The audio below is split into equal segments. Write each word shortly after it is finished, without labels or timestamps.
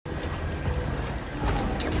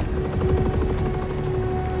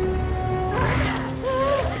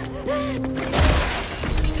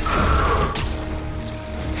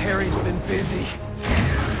busy.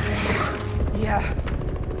 Yeah.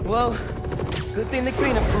 Well, good thing the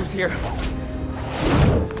cleanup crew's here.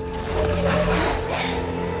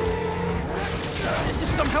 This is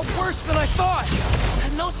somehow worse than I thought.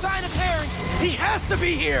 No sign of Harry. He has to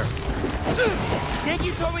be here.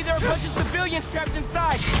 Yankee told me there were a bunch of civilians trapped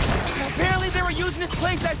inside. Apparently they were using this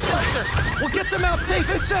place as shelter. We'll get them out safe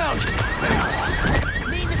and sound.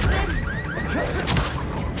 Maintenance ready.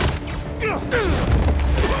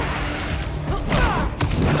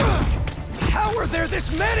 How are there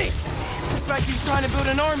this many? It's like he's trying to build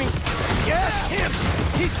an army. Yes, him.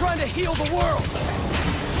 He's trying to heal the world.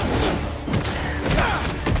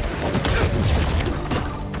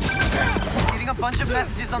 Getting a bunch of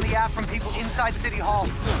messages on the app from people inside City Hall.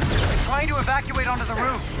 They're trying to evacuate onto the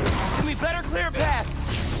roof. Then we better clear a path.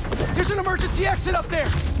 There's an emergency exit up there.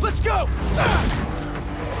 Let's go.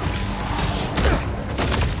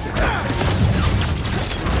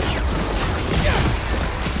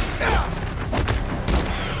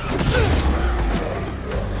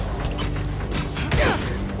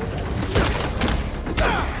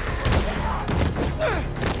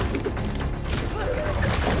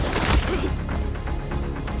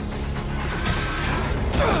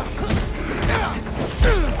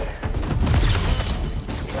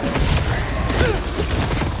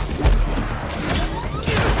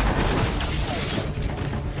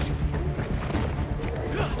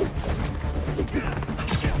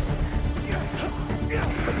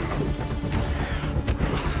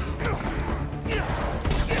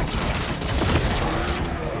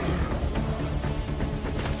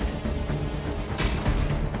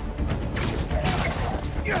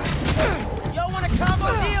 Y'all want a combo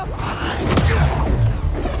deal?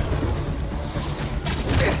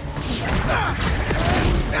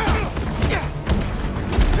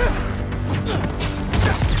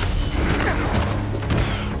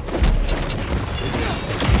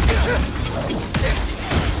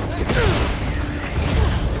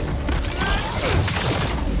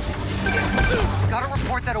 Got a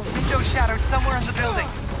report that a window shattered somewhere in the building.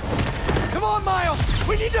 Come on, Miles!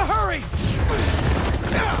 We need to hurry!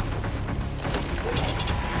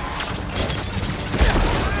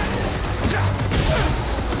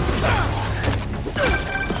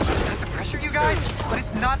 Sense the pressure, you guys? But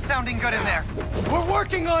it's not sounding good in there. We're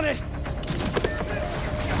working on it!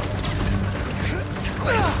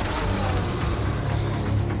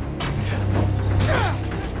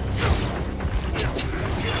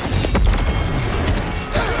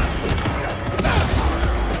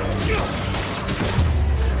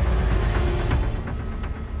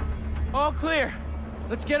 All clear.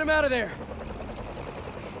 Let's get him out of there.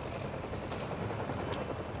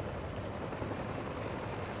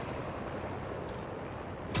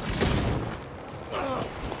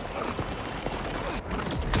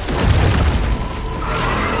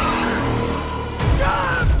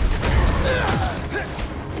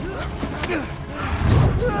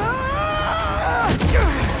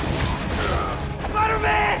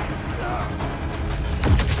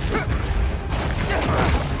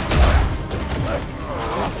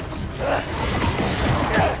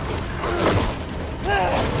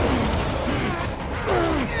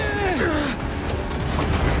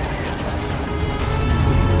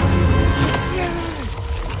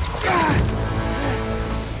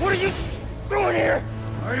 What are you doing here?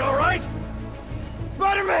 Are you all right?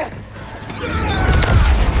 Spider-Man!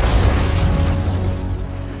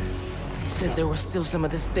 He said there was still some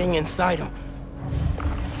of this thing inside him.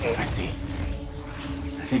 I see.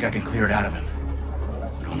 I think I can clear it out of him.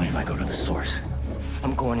 But only if I go to the source.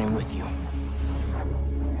 I'm going in with you.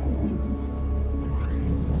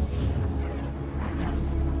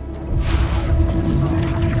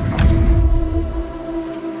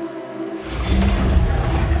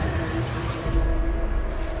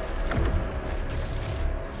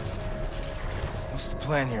 What's the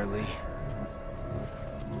plan here, Lee?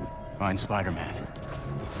 Find Spider-Man.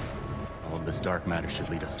 All of this dark matter should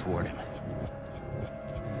lead us toward him.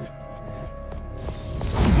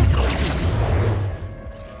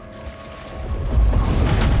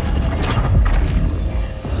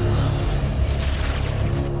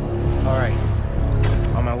 All right.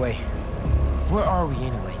 On my way. Where are we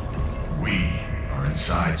anyway? We are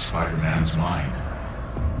inside Spider-Man's mind.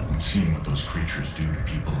 We've seen what those creatures do to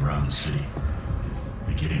people around the city.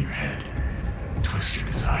 They get in your head, twist your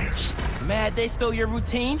desires. Mad they stole your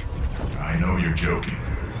routine? I know you're joking.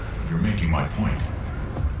 You're making my point.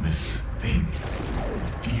 This thing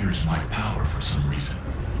fears my power for some reason.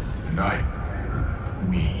 And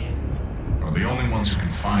we are the only ones who can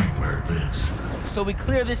find where it lives. So we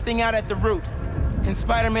clear this thing out at the root. And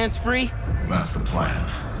Spider-Man's free? That's the plan.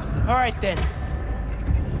 All right, then. It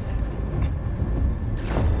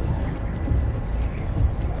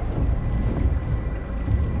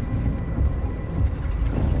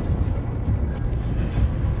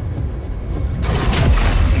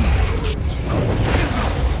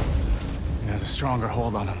has a stronger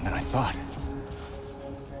hold on him than I thought.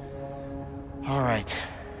 All right.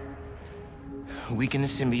 Weaken the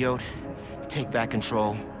symbiote, take back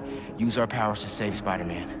control, use our powers to save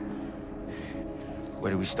Spider-Man.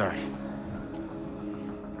 Where do we start?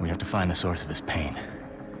 We have to find the source of his pain.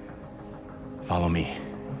 Follow me.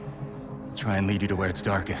 Try and lead you to where it's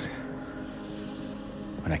darkest.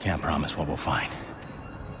 But I can't promise what we'll find.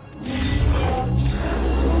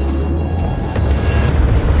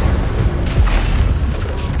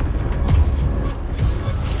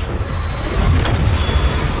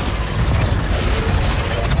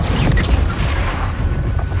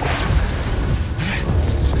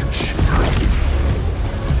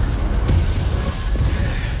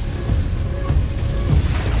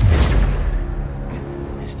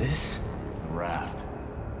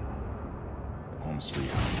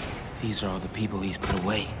 These are all the people he's put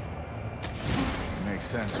away. It makes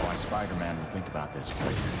sense why Spider-Man would think about this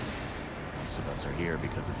place. Most of us are here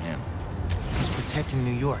because of him. He's protecting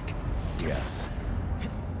New York. Yes.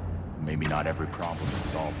 Maybe not every problem is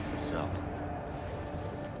solved with a cell.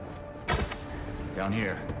 Down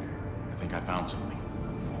here, I think I found something.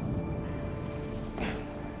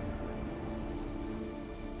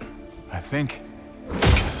 I think...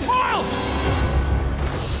 Miles!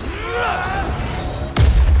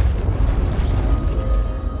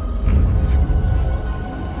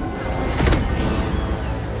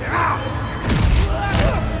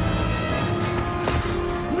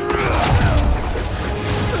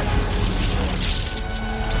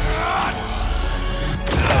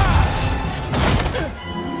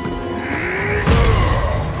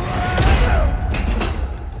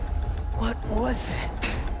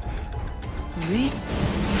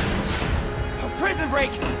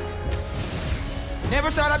 Never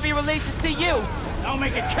thought I'd be relieved to see you! I'll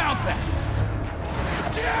make it count then!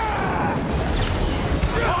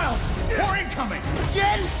 Miles! More incoming!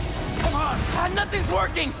 Again? Come on! Nothing's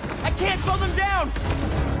working! I can't slow them down!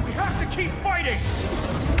 We have to keep fighting!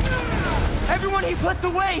 Everyone he puts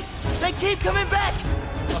away! They keep coming back!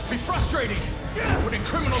 Must be frustrating! Putting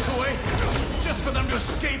criminals away, just for them to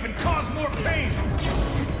escape and cause more pain!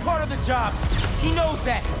 It's part of the job. He knows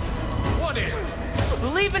that. What is?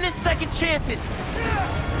 Believing in second chances!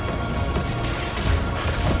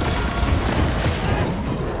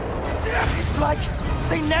 It's like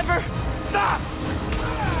they never stop!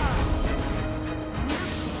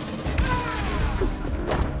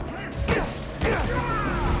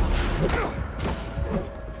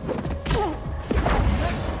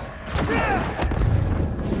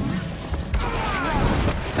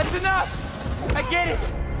 That's enough! I get it!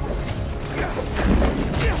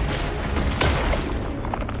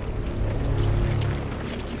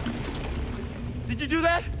 Did you do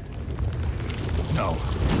that? No.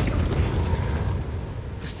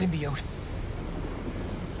 The symbiote.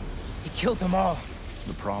 He killed them all.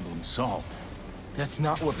 The problem's solved. That's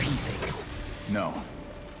not what Pete thinks. No.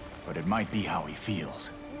 But it might be how he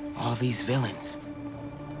feels. All these villains.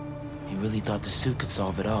 He really thought the suit could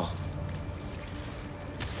solve it all.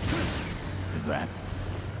 Is that...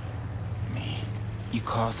 me? You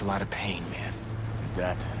caused a lot of pain, man. A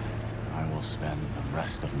debt I will spend the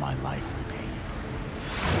rest of my life repaying.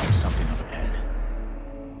 There's something up ahead.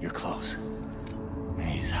 You're close.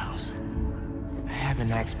 May's house. I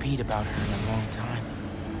haven't asked Pete about her in a long time.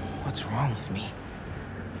 What's wrong with me?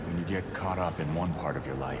 When you get caught up in one part of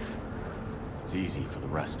your life, it's easy for the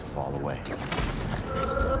rest to fall away.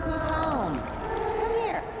 Look who's home. Come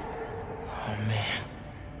here. Oh, man.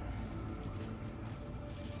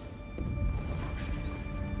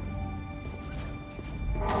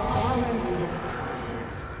 All I see is a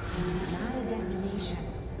process, not a destination.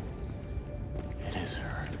 It is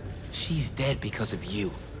her. She's dead because of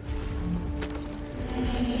you.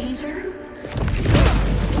 Peter?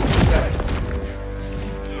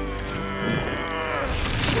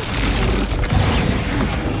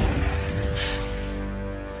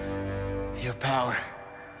 Your power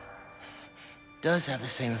does have the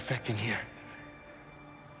same effect in here.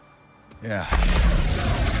 Yeah.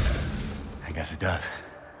 I guess it does.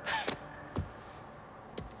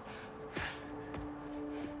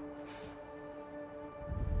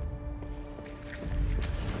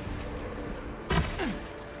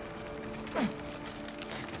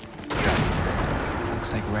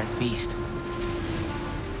 Looks like we're at feast.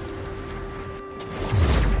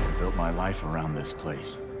 I built my life around this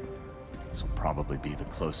place. This will probably be the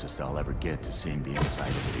closest I'll ever get to seeing the inside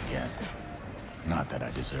of it again. Not that I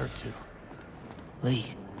deserve to.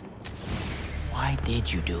 Lee, why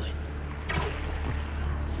did you do it?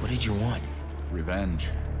 What did you want? Revenge.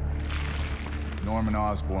 Norman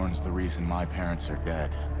Osborn's the reason my parents are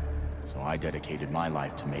dead. So I dedicated my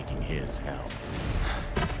life to making his hell.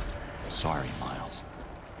 Sorry, Miles.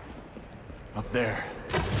 Up there.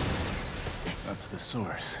 That's the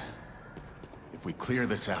source. If we clear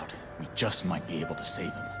this out, we just might be able to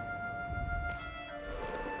save him.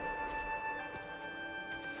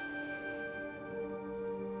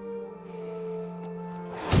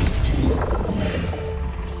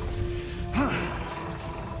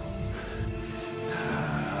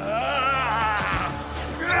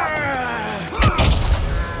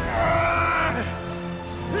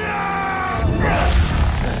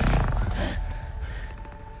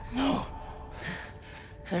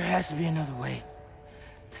 There has to be another way.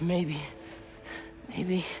 Maybe...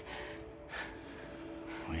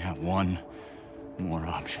 We have one more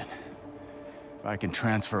option. If I can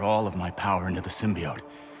transfer all of my power into the symbiote,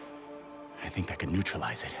 I think that could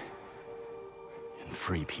neutralize it. And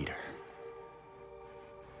free Peter.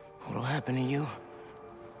 What'll happen to you?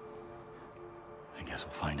 I guess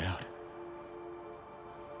we'll find out.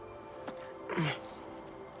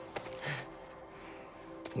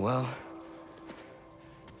 Well...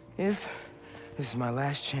 if this is my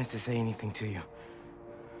last chance to say anything to you.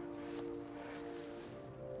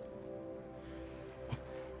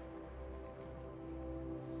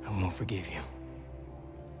 I won't forgive you.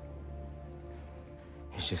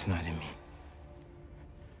 It's just not in me.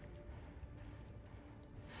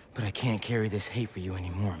 But I can't carry this hate for you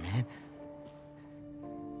anymore, man.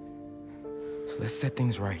 So let's set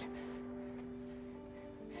things right.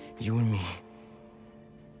 You and me.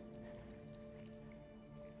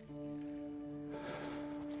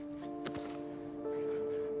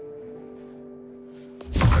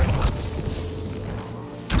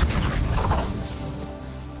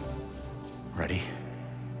 Ready?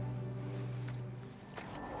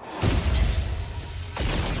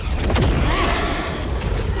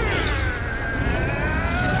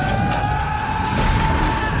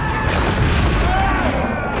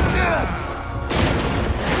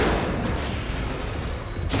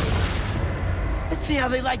 Let's see how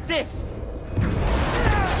they like this.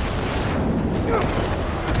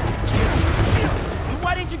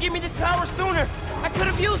 Why didn't you give me this power sooner? I could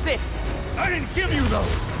have used it. I didn't give you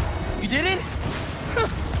those! You didn't?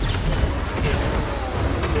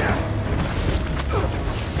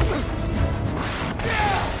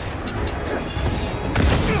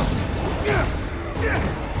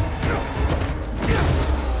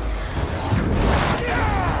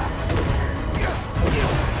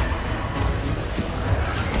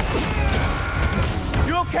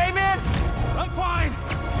 You okay, man? I'm fine!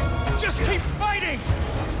 Just keep fighting!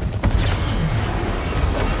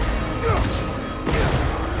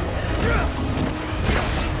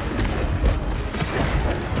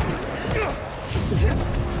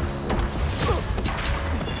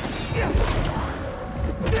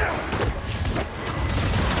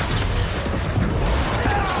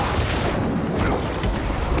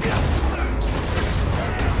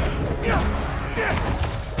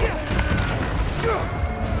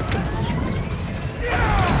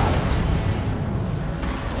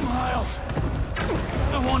 Miles,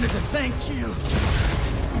 I wanted to thank you.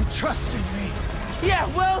 You trusted me. Yeah,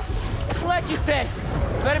 well, like you said,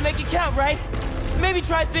 better make it count, right? Maybe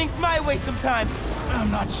try things my way sometime.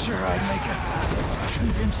 I'm not sure I'd make a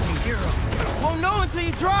convincing hero. Won't know until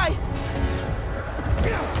you try.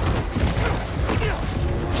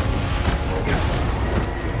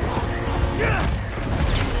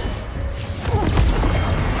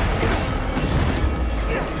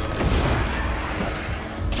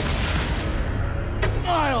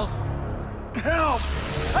 Miles! Help!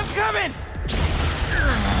 I'm coming!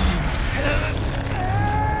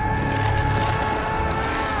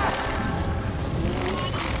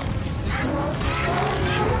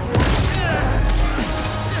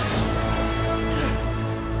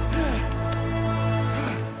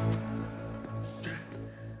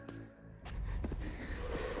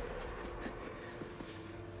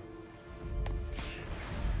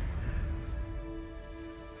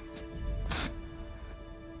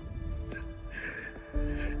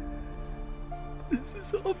 This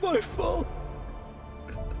is all my fault.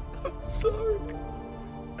 I'm sorry.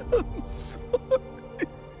 I'm sorry.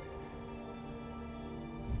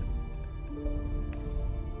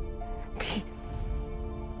 Pete.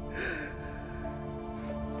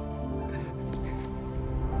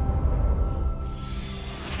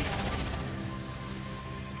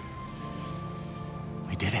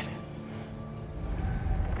 did it.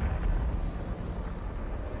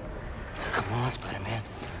 Come on, Spider-Man.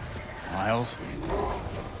 Miles?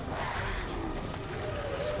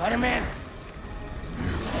 Spider-Man!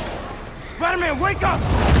 Spider-Man, wake up!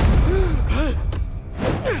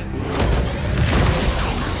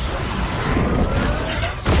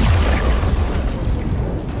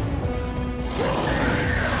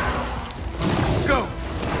 Go!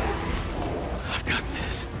 I've got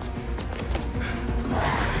this.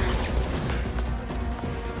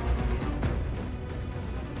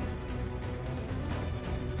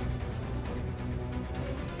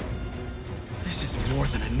 This is more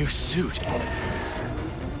than a new suit.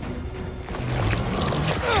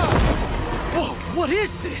 Whoa, what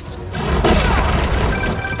is this?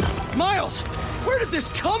 Miles, where did this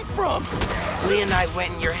come from? Leonide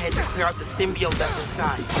went in your head to clear out the symbiote that's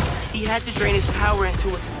inside. He had to drain his power into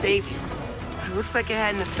it to save you. It looks like it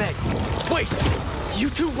had an effect. Wait, you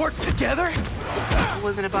two worked together? I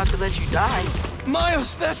wasn't about to let you die.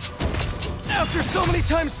 Miles, that's... After so many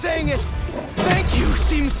times saying it, thank you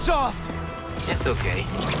seems soft. It's okay.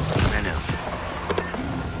 I know.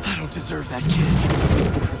 I don't deserve that kid.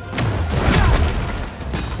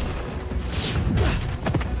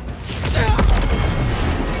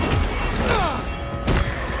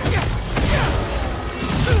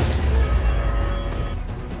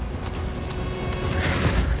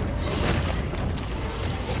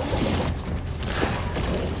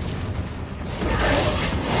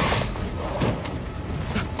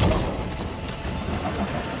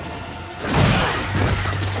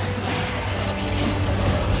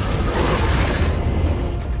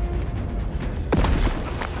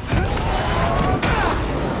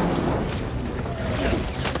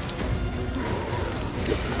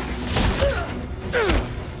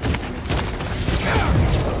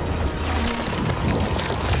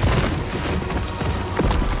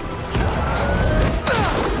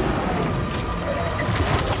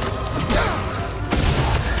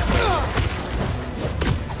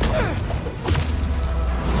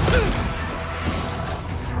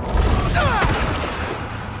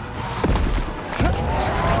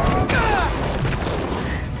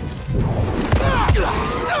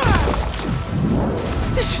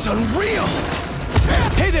 This is unreal!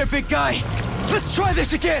 Hey there, big guy! Let's try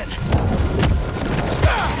this again!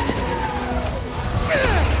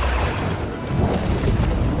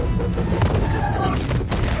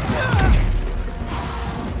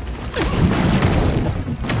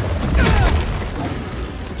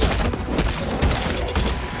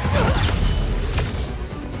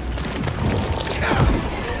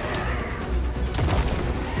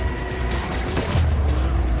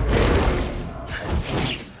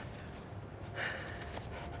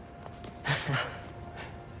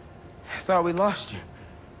 I thought we lost you.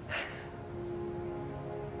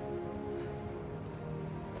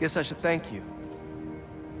 Guess I should thank you.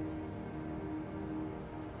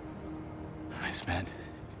 I spent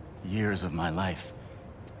years of my life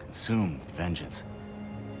consumed with vengeance.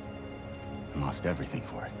 And lost everything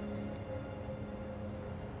for it.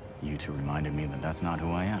 You two reminded me that that's not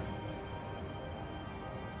who I am.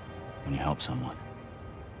 When you help someone,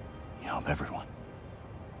 you help everyone.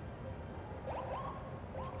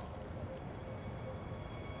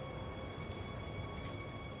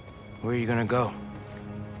 Where are you gonna go?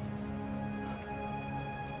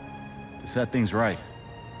 To set things right.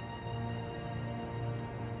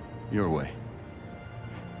 Your way.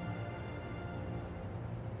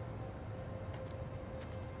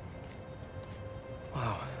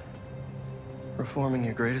 Wow. Reforming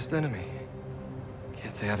your greatest enemy.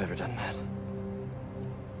 Can't say I've ever done that.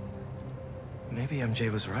 Maybe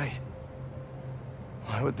MJ was right.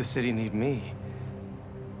 Why would the city need me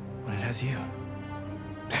when it has you?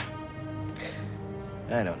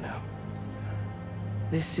 I don't know.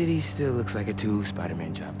 This city still looks like a two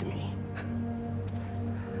Spider-Man job to me.